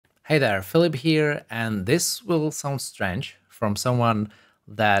Hey there, Philip here, and this will sound strange from someone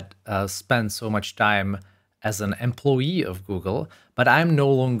that spent so much time as an employee of Google, but I'm no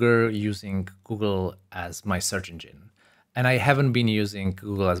longer using Google as my search engine. And I haven't been using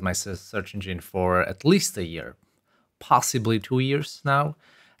Google as my search engine for at least a year, possibly 2 years now.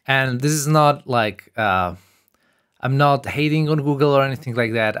 And this is not like I'm not hating on Google or anything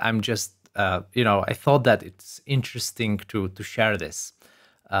like that. I'm just, I thought that it's interesting to share this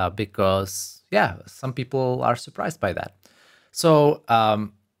because, yeah, some people are surprised by that. So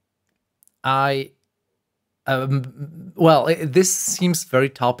I, this seems very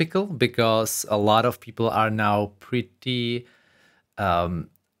topical because a lot of people are now pretty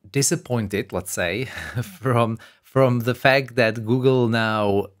disappointed, let's say, from the fact that Google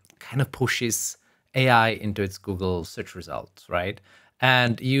now kind of pushes AI into its Google search results, right?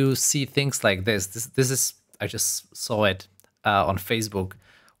 And you see things like this. This is I just saw it on Facebook.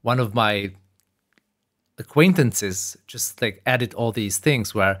 One of my acquaintances just like added all these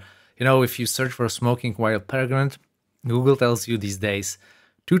things where, if you search for smoking while pregnant, Google tells you these days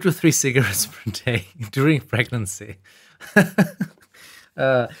 2 to 3 cigarettes per day during pregnancy.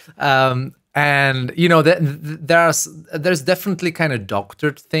 And there's definitely kind of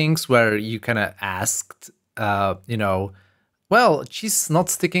doctored things where you kind of asked, well, cheese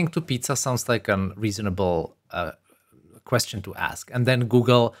not sticking to pizza sounds like a reasonable question to ask, and then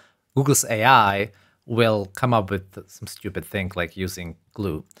Google's AI will come up with some stupid thing like using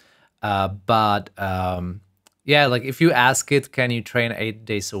glue. Yeah, like if you ask it, can you train 8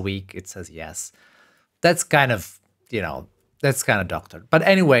 days a week? It says yes. That's kind of, that's kind of doctored. But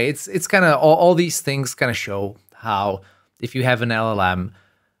anyway, it's kind of all these things kind of show how if you have an LLM,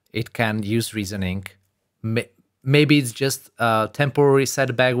 it can use reasoning. Maybe it's just a temporary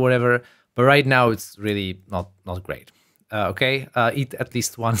setback, whatever. But right now, it's really not great. Okay, eat at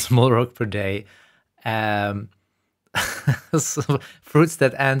least one small rock per day. So fruits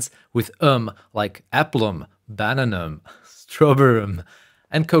that ends with like applum, bananum, strawberry,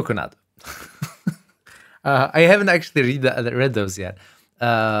 and coconut. I haven't actually read those yet.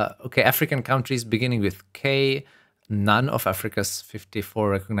 Okay, African countries beginning with K. None of Africa's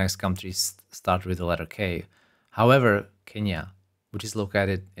 54 recognized countries start with the letter K. However, Kenya, which is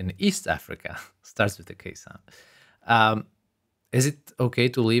located in East Africa, starts with the K sound. Is it okay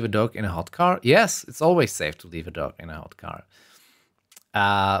to leave a dog in a hot car? Yes, it's always safe to leave a dog in a hot car.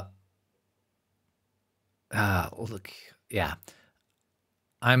 Look, yeah.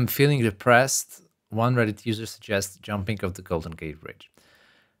 I'm feeling depressed. One Reddit user suggests jumping off the Golden Gate Bridge.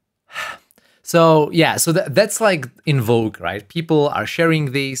 So yeah, so that's like in vogue, right? People are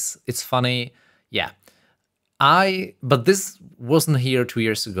sharing these. It's funny. Yeah. But this wasn't here 2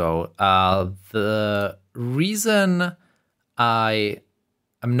 years ago. The reason I'm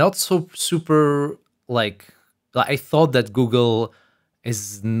not so super like I thought that Google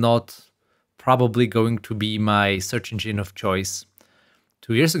is not probably going to be my search engine of choice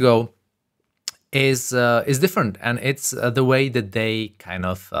 2 years ago is different, and it's the way that they kind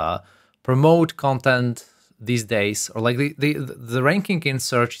of promote content these days, or like the ranking in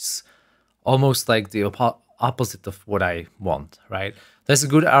search is almost like the opposite of what I want, right? There's a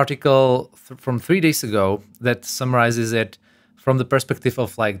good article from 3 days ago that summarizes it from the perspective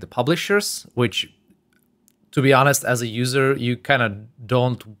of like the publishers, which, to be honest, as a user, you kind of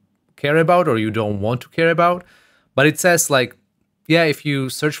don't care about or you don't want to care about. But it says like, yeah, if you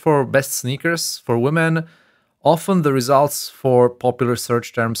search for best sneakers for women, often the results for popular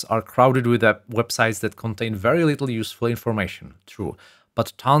search terms are crowded with websites that contain very little useful information. True.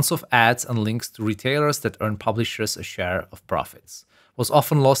 But tons of ads and links to retailers that earn publishers a share of profits. What's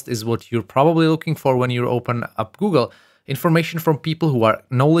often lost is what you're probably looking for when you open up Google: information from people who are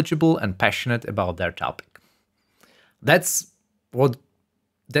knowledgeable and passionate about their topic. That's what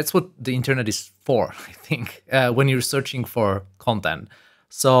the internet is for, I think, when you're searching for content.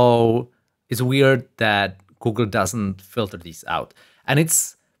 So it's weird that Google doesn't filter these out.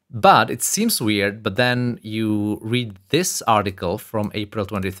 But it seems weird, but then you read this article from April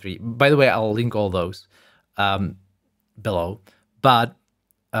 23. By the way, I'll link all those below. But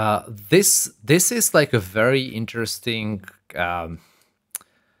this is like a very interesting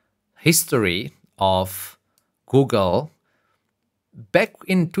history of Google. Back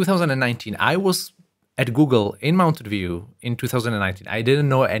in 2019, I was at Google in Mountain View in 2019. I didn't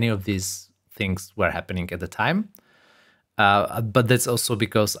know any of these things were happening at the time. But that's also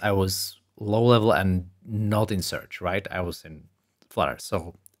because I was low level and not in search, right? I was in Flutter.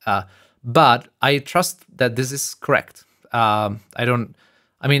 So, but I trust that this is correct. I don't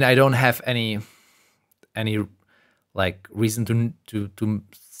have any like reason to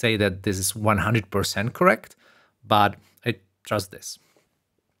say that this is 100% correct, but I trust this.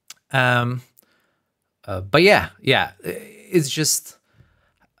 But yeah, it's just,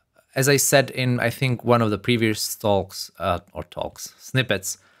 as I said in, I think, one of the previous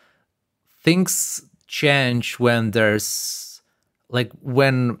snippets, things change when there's like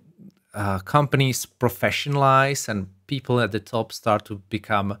when companies professionalize and people at the top start to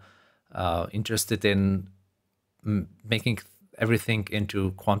become interested in making everything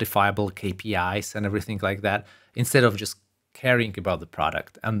into quantifiable KPIs and everything like that, instead of just caring about the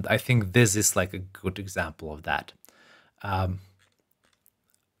product. And I think this is like a good example of that.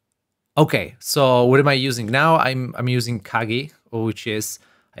 Okay, so what am I using now? I'm using Kagi, which is,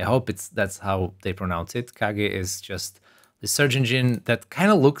 I hope that's how they pronounce it. Kagi is just the search engine that kind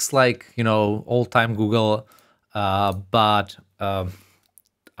of looks like, you know, old-time Google, but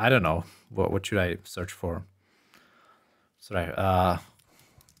I don't know. What should I search for? Should I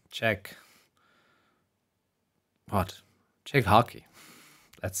check what? Czech hockey.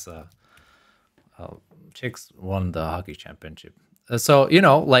 That's Czechs won the hockey championship. So, you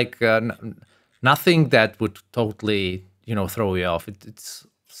know, like nothing that would totally, you know, throw you off. It's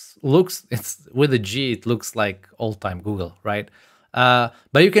with a G, it looks like old-time Google, right?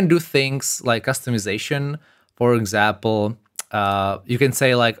 But you can do things like customization. For example, you can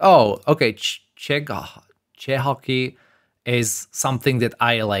say like, oh, okay, Czech hockey is something that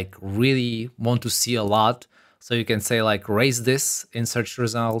I like really want to see a lot. So you can say like, raise this in search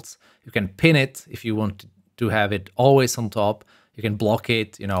results. You can pin it if you want to have it always on top. You can block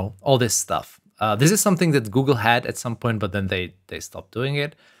it, you know, all this stuff. This is something that Google had at some point, but then they stopped doing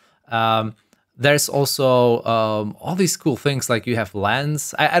it. There's also all these cool things, like you have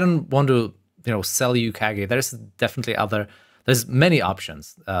lens. I don't want to, you know, sell you Kagi. There's definitely there's many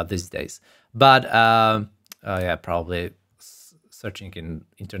options these days. But yeah, probably searching in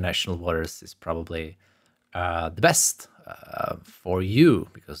international waters is probably the best for you,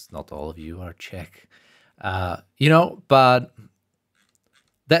 because not all of you are Czech. You know, but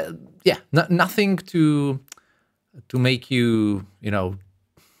that, yeah, nothing to make you, you know,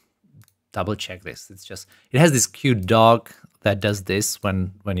 double check this. It's just, it has this cute dog that does this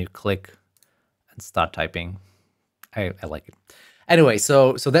when you click and start typing. I like it. Anyway,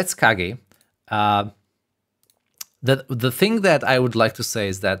 so that's Kagi. The thing that I would like to say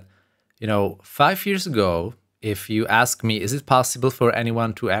is that, you know, 5 years ago, if you ask me, is it possible for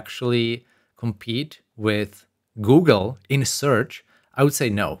anyone to actually compete with Google in search, I would say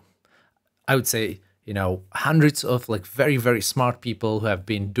no. I would say, you know, hundreds of like very, very smart people who have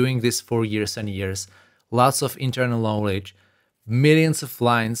been doing this for years and years, lots of internal knowledge, millions of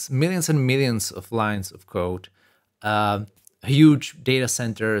lines, millions and millions of lines of code, huge data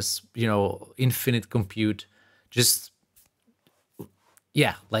centers, you know, infinite compute, just,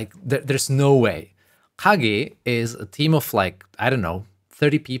 yeah, like there's no way. Kagi is a team of like, I don't know,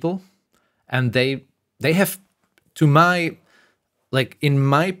 30 people, and they have, to my, like, in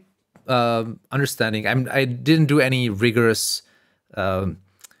my understanding, I didn't do any rigorous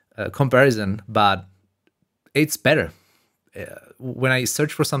comparison, but it's better. When I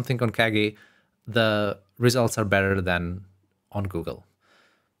search for something on Kagi, the results are better than on Google.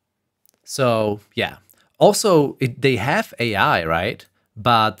 So yeah. Also, they have AI, right?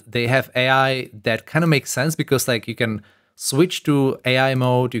 But they have AI that kind of makes sense, because like you can switch to AI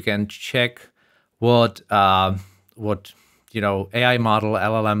mode. You can check what you know, AI model,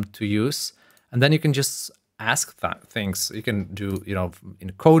 LLM to use, and then you can just ask things. You can do, you know,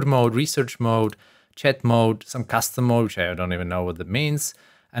 in code mode, research mode, chat mode, some custom mode, which I don't even know what that means.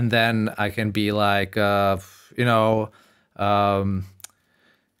 And then I can be like, you know,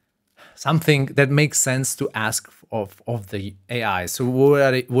 something that makes sense to ask of the AI. So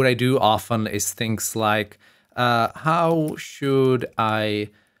what I do often is things like, how should I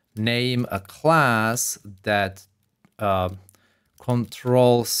name a class that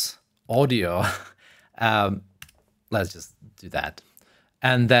controls audio? Let's just do that.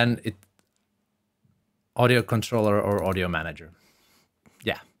 And then audio controller or audio manager.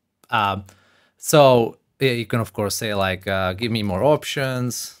 Yeah. So you can, of course, say like, give me more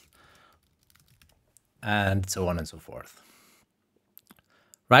options, and so on and so forth.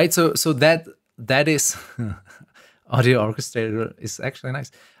 Right? So that is audio orchestrator is actually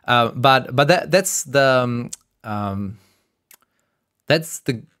nice. But that's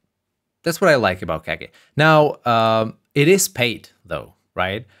what I like about Kagi. Now, it is paid though,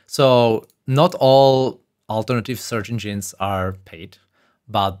 right? So not all alternative search engines are paid,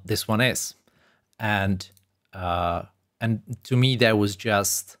 but this one is. And to me, that was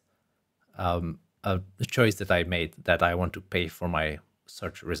just a choice that I made, that I want to pay for my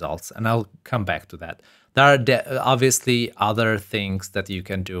search results, and I'll come back to that. There are obviously other things that you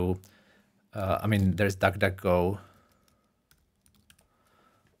can do. I mean, there's DuckDuckGo,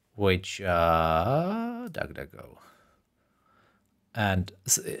 which DuckDuckGo. And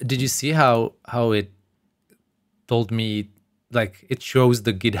did you see how it told me, like, it shows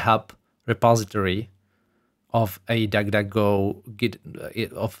the GitHub repository of a DuckDuckGo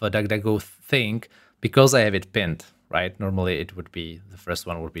of a DuckDuckGo thing, because I have it pinned, right? Normally it would be, the first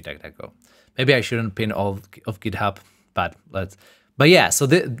one would be DuckDuckGo. Maybe I shouldn't pin all of GitHub, but yeah, so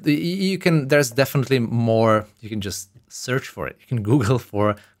you can, there's definitely more. You can just search for it. You can Google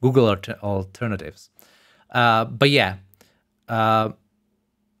for Google alternatives. But yeah,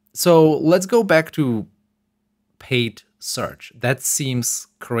 so let's go back to paid search. That seems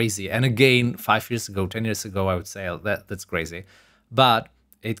crazy. And again, 5 years ago, 10 years ago, I would say, oh, that's crazy. But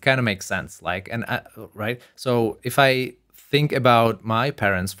it kind of makes sense. Like, and right. So if I think about my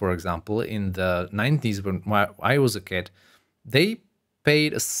parents, for example, in the 90s, when I was a kid, they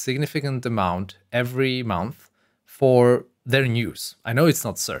paid a significant amount every month for their news. I know it's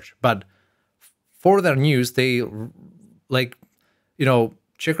not search, but for their news, they, like, you know,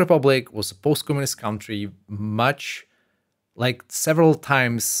 Czech Republic was a post-communist country, much, like, several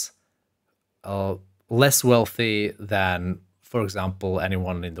times less wealthy than, for example,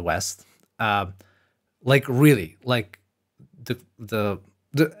 anyone in the West. Like, really, like, the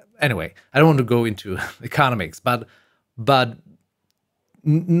anyway, I don't want to go into economics, but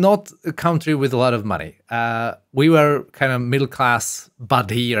not a country with a lot of money. We were kind of middle class,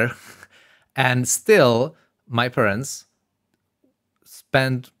 but here, and still, my parents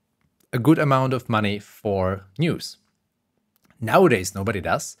spend a good amount of money for news. Nowadays, nobody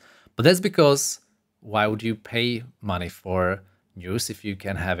does, but that's because why would you pay money for news if you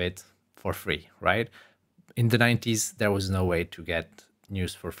can have it for free, right? In the 90s, there was no way to get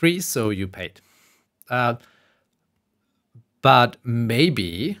news for free, so you paid. But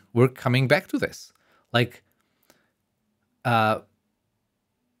maybe we're coming back to this. Like,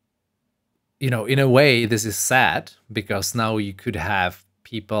 you know, in a way, this is sad, because now you could have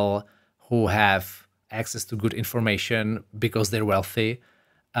people who have access to good information because they're wealthy,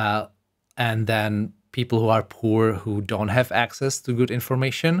 and then people who are poor who don't have access to good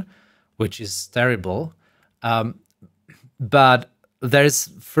information, which is terrible. But there's,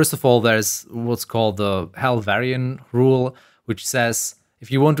 first of all, there's what's called the Halvarian rule, which says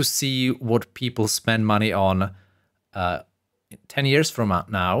if you want to see what people spend money on 10 years from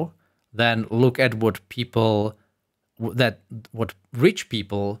now, then look at what rich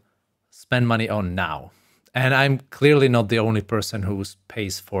people spend money on now. And I'm clearly not the only person who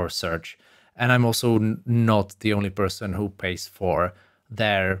pays for search. And I'm also not the only person who pays for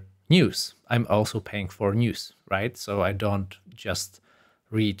their news. I'm also paying for news, right? So I don't just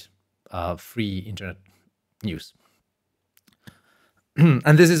read free internet news.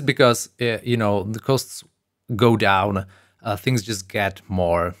 And this is because, you know, the costs go down, things just get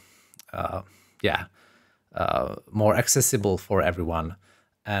more, more accessible for everyone.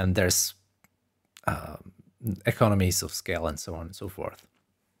 And there's economies of scale and so on and so forth.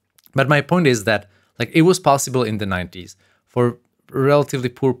 But my point is that, like, it was possible in the 90s for relatively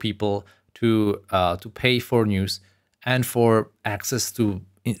poor people to pay for news and for access to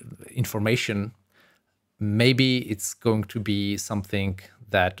information. Maybe it's going to be something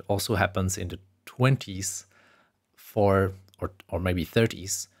that also happens in the 20s for, or maybe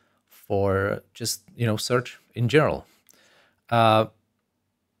 30s, for just, you know, search in general.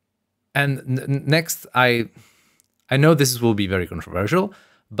 And next, I know this will be very controversial,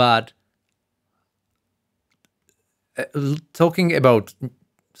 but talking about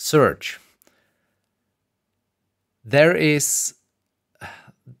search, something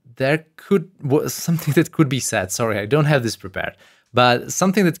that could be said. Sorry, I don't have this prepared, but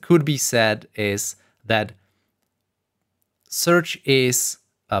something that could be said is that search is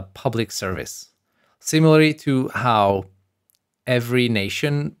a public service, similarly to how every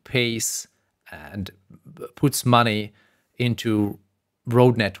nation pays and puts money into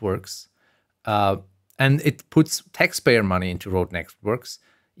road networks, and it puts taxpayer money into road networks,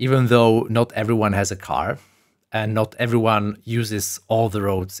 even though not everyone has a car and not everyone uses all the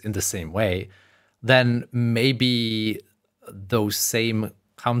roads in the same way. Then maybe those same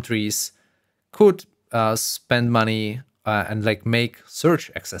countries could spend money and, like, make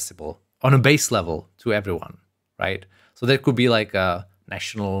search accessible on a base level to everyone, right? So there could be like a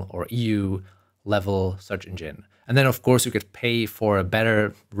national or EU level search engine. And then, of course, you could pay for a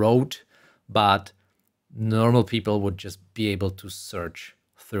better road, but normal people would just be able to search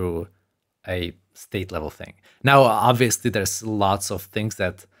through a state level thing. Now, obviously, there's lots of things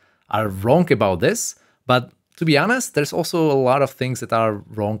that are wrong about this, but to be honest, there's also a lot of things that are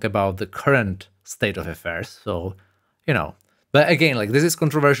wrong about the current state of affairs. So, you know, but again, like this is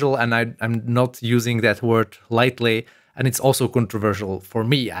controversial, and I'm not using that word lightly, and it's also controversial for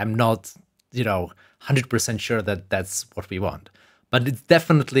me. I'm not, 100% sure that that's what we want, but it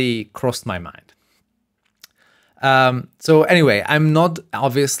definitely crossed my mind. So anyway, I'm not,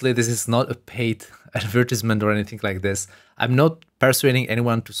 obviously, this is not a paid advertisement or anything like this. I'm not persuading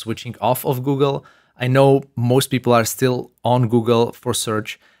anyone to switching off of Google. I know most people are still on Google for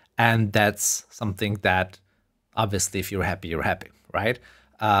search, and that's something that obviously, if you're happy, right?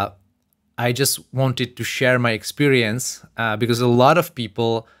 I just wanted to share my experience because a lot of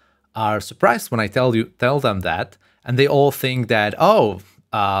people are surprised when I tell them that, and they all think that,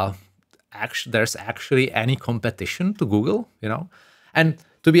 actually there's actually any competition to Google, And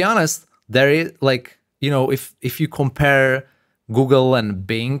to be honest, there is, like, if you compare Google and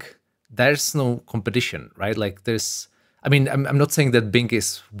Bing, there's no competition, right? Like I'm not saying that Bing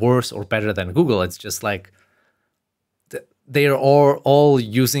is worse or better than Google. It's just like they are all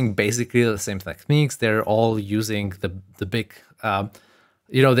using basically the same techniques. They're all using the big,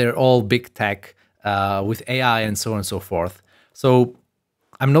 they're all big tech with AI and so on and so forth. So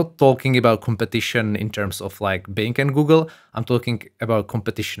I'm not talking about competition in terms of like Bing and Google. I'm talking about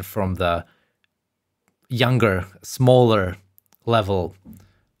competition from the younger, smaller level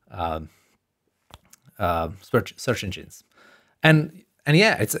search engines. And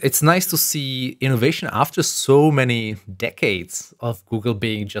yeah, it's nice to see innovation after so many decades of Google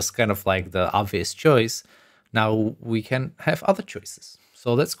being just kind of like the obvious choice. Now we can have other choices,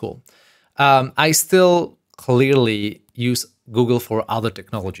 so that's cool. I still clearly use Google for other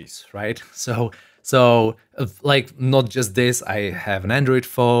technologies, right? So like not just this. I have an Android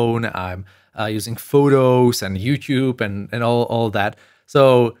phone. I'm using photos and YouTube and all that.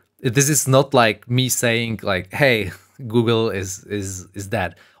 So this is not like me saying like, hey, Google is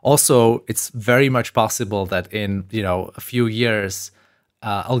that. Also, it's very much possible that in a few years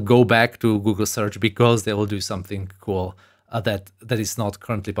I'll go back to Google search because they will do something cool that is not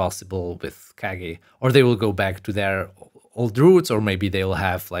currently possible with Kagi, or they will go back to their old roots, or maybe they will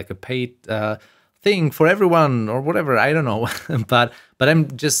have like a paid thing for everyone or whatever. I don't know, but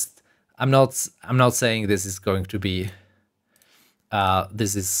I'm not saying this is going to be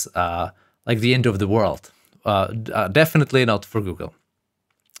like the end of the world. Definitely not for Google.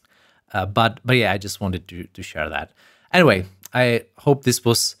 But yeah, I just wanted to share that. Anyway, I hope this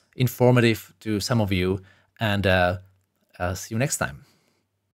was informative to some of you, and see you next time.